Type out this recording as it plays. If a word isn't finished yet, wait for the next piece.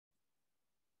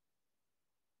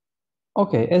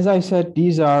Okay, as I said,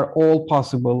 these are all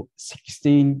possible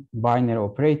 16 binary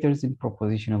operators in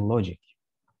propositional logic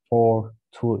for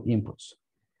two inputs.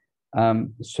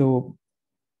 So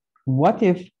what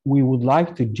if we would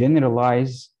like to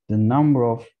generalize the number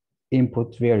of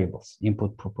input variables,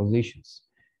 input propositions?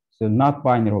 So not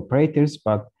binary operators,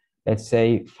 but let's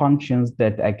say functions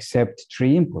that accept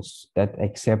 3 inputs, that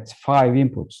accept 5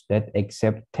 inputs, that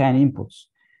accept 10 inputs.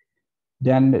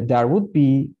 Then there would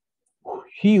be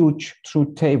huge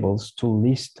truth tables to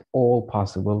list all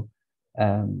possible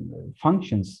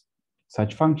functions,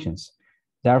 such functions.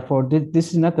 Therefore,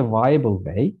 this is not a viable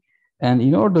way. And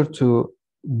in order to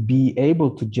be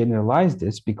able to generalize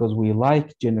this, because we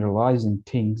like generalizing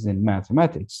things in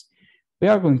mathematics, we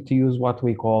are going to use what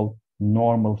we call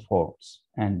normal forms.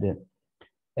 And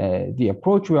the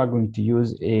approach we are going to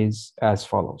use is as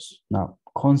follows. Now,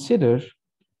 consider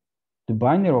the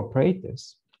binary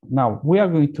operators. Now, we are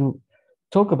going to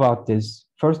talk about this,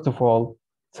 first of all,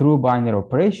 through binary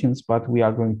operations, but we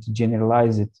are going to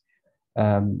generalize it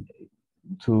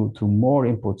to more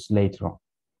inputs later on.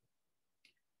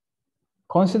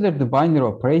 Consider the binary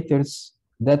operators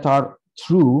that are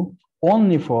true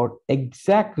only for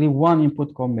exactly one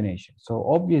input combination. So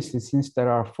obviously, since there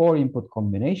are 4 input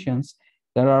combinations,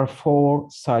 there are 4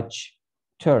 such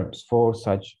terms, 4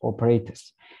 such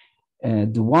operators.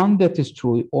 The one that is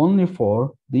true only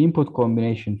for the input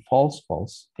combination false,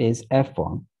 false is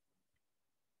F1.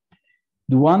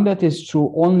 The one that is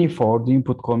true only for the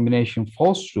input combination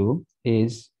false, true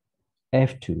is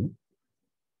F2.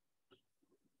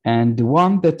 And the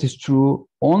one that is true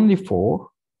only for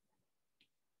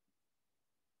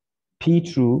P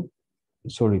true,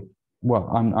 sorry, well,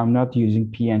 I'm not using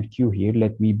P and Q here.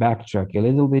 Let me backtrack a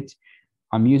little bit.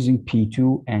 I'm using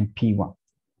P2 and P1.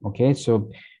 Okay,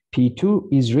 so P2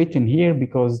 is written here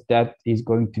because that is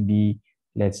going to be,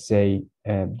 let's say,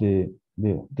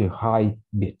 the high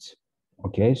bit.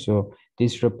 Okay, so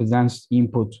this represents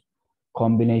input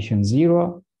combination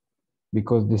 0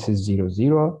 because this is 0,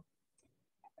 0,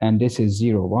 and this is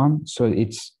 0, 1. So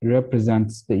it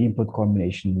represents the input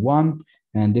combination 1,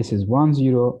 and this is 1,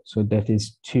 0, so that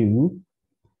is 2,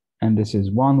 and this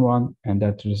is 1, 1, and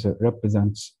that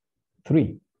represents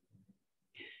 3.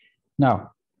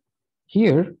 Now,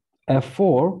 here,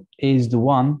 F4 is the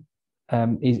one,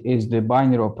 is the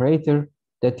binary operator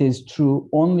that is true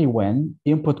only when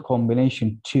input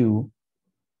combination 2,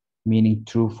 meaning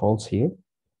true, false here,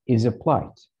 is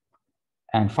applied.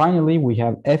 And finally, we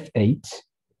have F8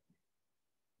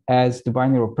 as the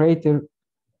binary operator,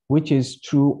 which is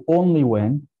true only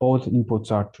when both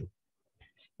inputs are true.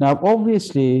 Now,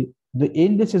 obviously, the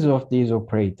indices of these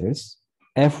operators,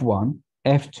 F1,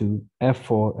 F2,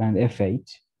 F4, and F8,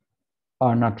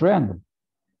 are not random.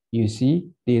 You see,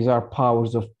 these are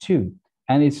powers of 2.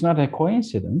 And it's not a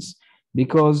coincidence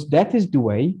because that is the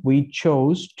way we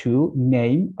chose to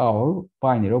name our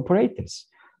binary operators.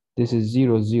 This is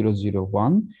 0, 0, 0,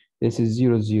 1. This is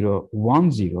 0, 0,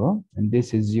 1, 0. And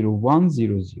this is 0, 1,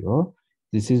 0, 0.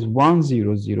 This is 1,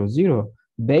 0, 0, 0.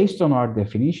 Based on our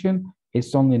definition,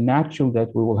 it's only natural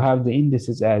that we will have the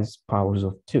indices as powers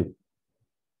of 2.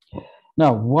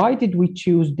 Now, why did we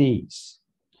choose these?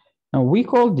 Now, we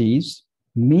call these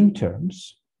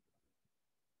minterms.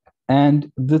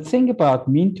 And the thing about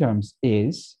minterms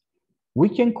is we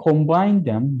can combine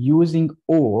them using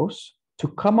ORs to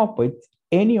come up with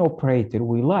any operator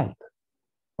we like,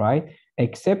 right?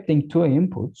 Accepting 2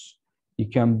 inputs, you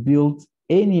can build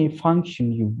any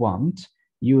function you want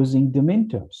using the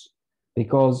minterms.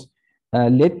 Because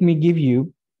let me give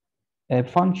you a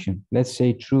function. Let's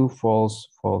say true, false,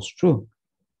 false, true.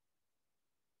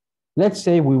 Let's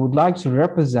say we would like to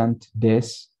represent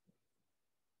this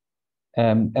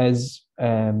as,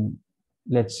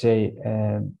 let's say,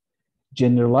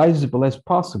 generalizable as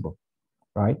possible,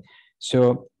 right?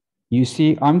 So you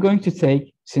see, I'm going to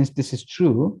take, since this is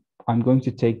true, I'm going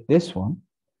to take this one,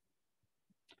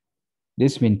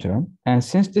 this minterm, and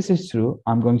since this is true,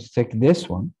 I'm going to take this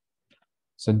one.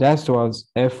 So that was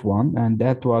F1 and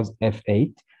that was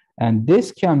F8, and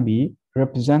this can be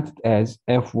represented as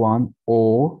F1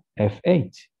 or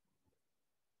F8.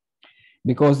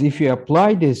 Because if you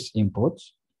apply this input,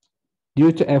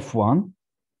 due to F1,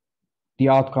 the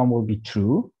outcome will be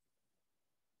true,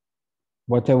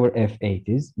 whatever F8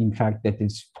 is. In fact, that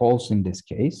is false in this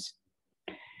case,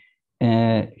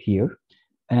 here.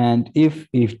 And if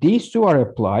these two are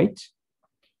applied,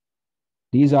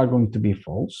 these are going to be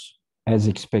false, as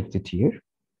expected here.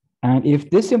 And if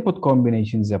this input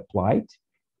combination is applied,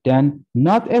 then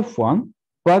not F1,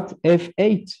 but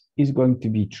F8 is going to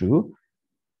be true,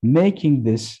 making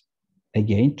this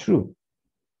again true.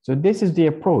 So this is the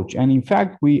approach. And in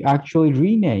fact, we actually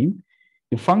rename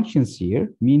the functions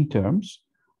here, minterms,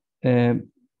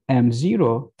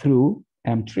 M0 through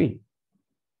M3.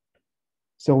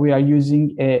 So we are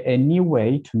using a new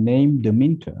way to name the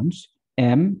minterms,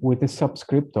 M with a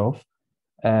subscript of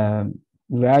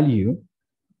value,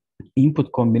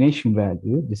 input combination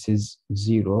value. This is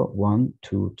 0, 1,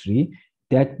 2, 3.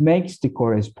 That makes the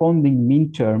corresponding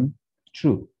minterm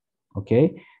true.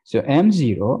 Okay, so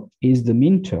M0 is the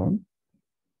minterm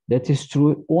that is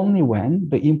true only when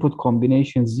the input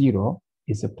combination 0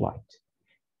 is applied.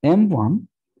 M1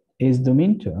 is the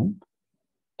minterm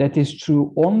that is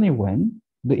true only when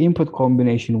the input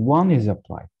combination 1 is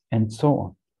applied, and so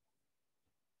on.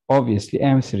 Obviously,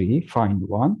 M3, find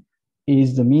 1,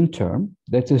 is the minterm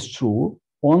that is true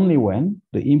only when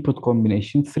the input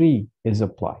combination 3 is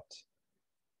applied.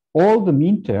 All the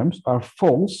minterms are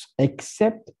false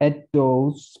except at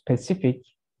those specific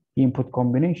input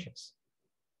combinations.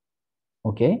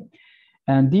 Okay,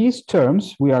 and these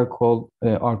terms are called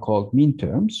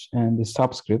minterms, and the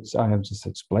subscripts I have just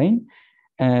explained.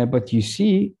 But you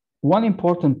see, one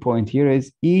important point here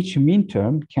is each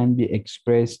minterm can be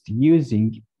expressed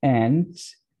using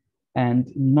ands and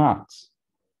nots.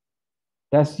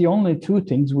 That's the only two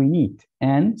things we need,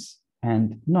 ands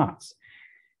and nots.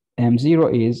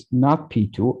 M0 is not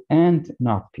P2 and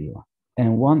not P1.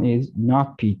 M1 is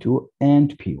not P2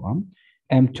 and P1.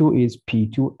 M2 is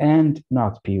P2 and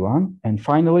not P1. And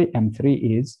finally,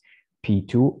 M3 is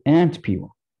P2 and P1.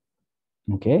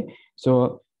 Okay,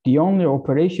 so the only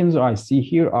operations I see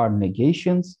here are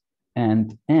negations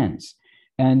and ands.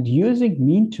 And using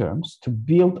minterms to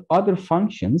build other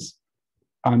functions,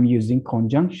 I'm using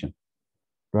conjunction,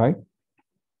 right?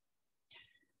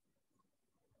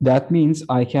 That means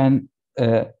I can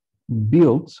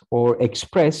build or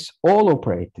express all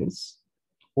operators,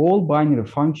 all binary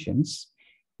functions,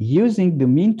 using the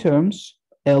minterms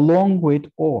along with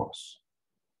ORs,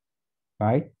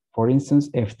 right? For instance,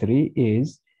 F3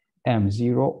 is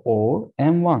M0 or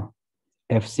M1.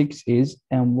 F6 is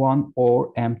M1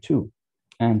 or M2,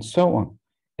 and so on.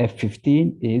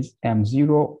 F15 is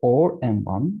M0 or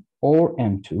M1 or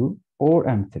M2 or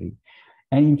M3.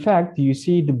 And in fact, you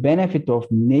see the benefit of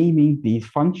naming these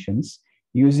functions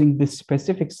using the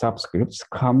specific subscripts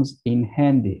comes in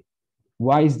handy.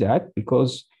 Why is that?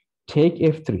 Because take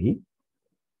F3.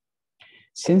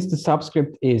 Since the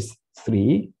subscript is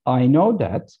 3, I know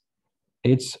that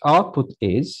its output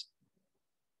is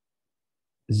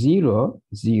 0,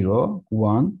 0,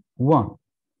 1, 1.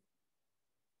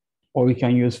 Or we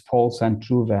can use false and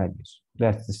true values.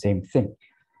 That's the same thing.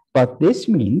 But this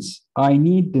means I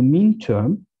need the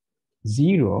minterm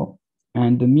 0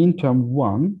 and the minterm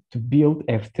 1 to build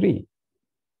F3.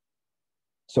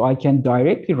 So I can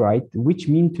directly write which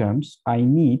minterms I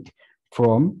need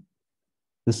from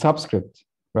the subscript,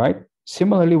 right?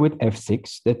 Similarly with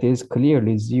F6, that is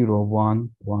clearly 0, 1,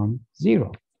 1,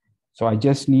 0. So I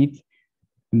just need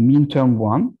minterm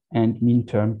 1 and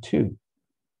minterm 2.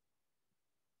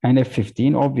 And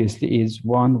F15 obviously is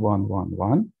 1, 1, 1,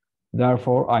 1.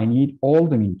 Therefore, I need all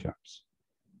the minterms.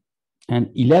 And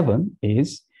 11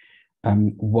 is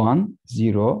 1,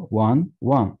 0, 1,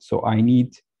 1. So I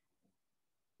need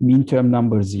minterm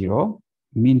number 0,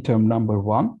 minterm number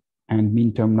 1, and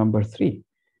minterm number 3.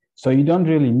 So you don't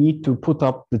really need to put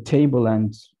up the table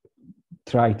and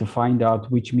try to find out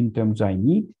which minterms I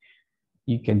need.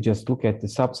 You can just look at the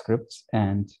subscripts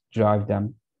and drive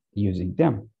them using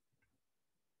them.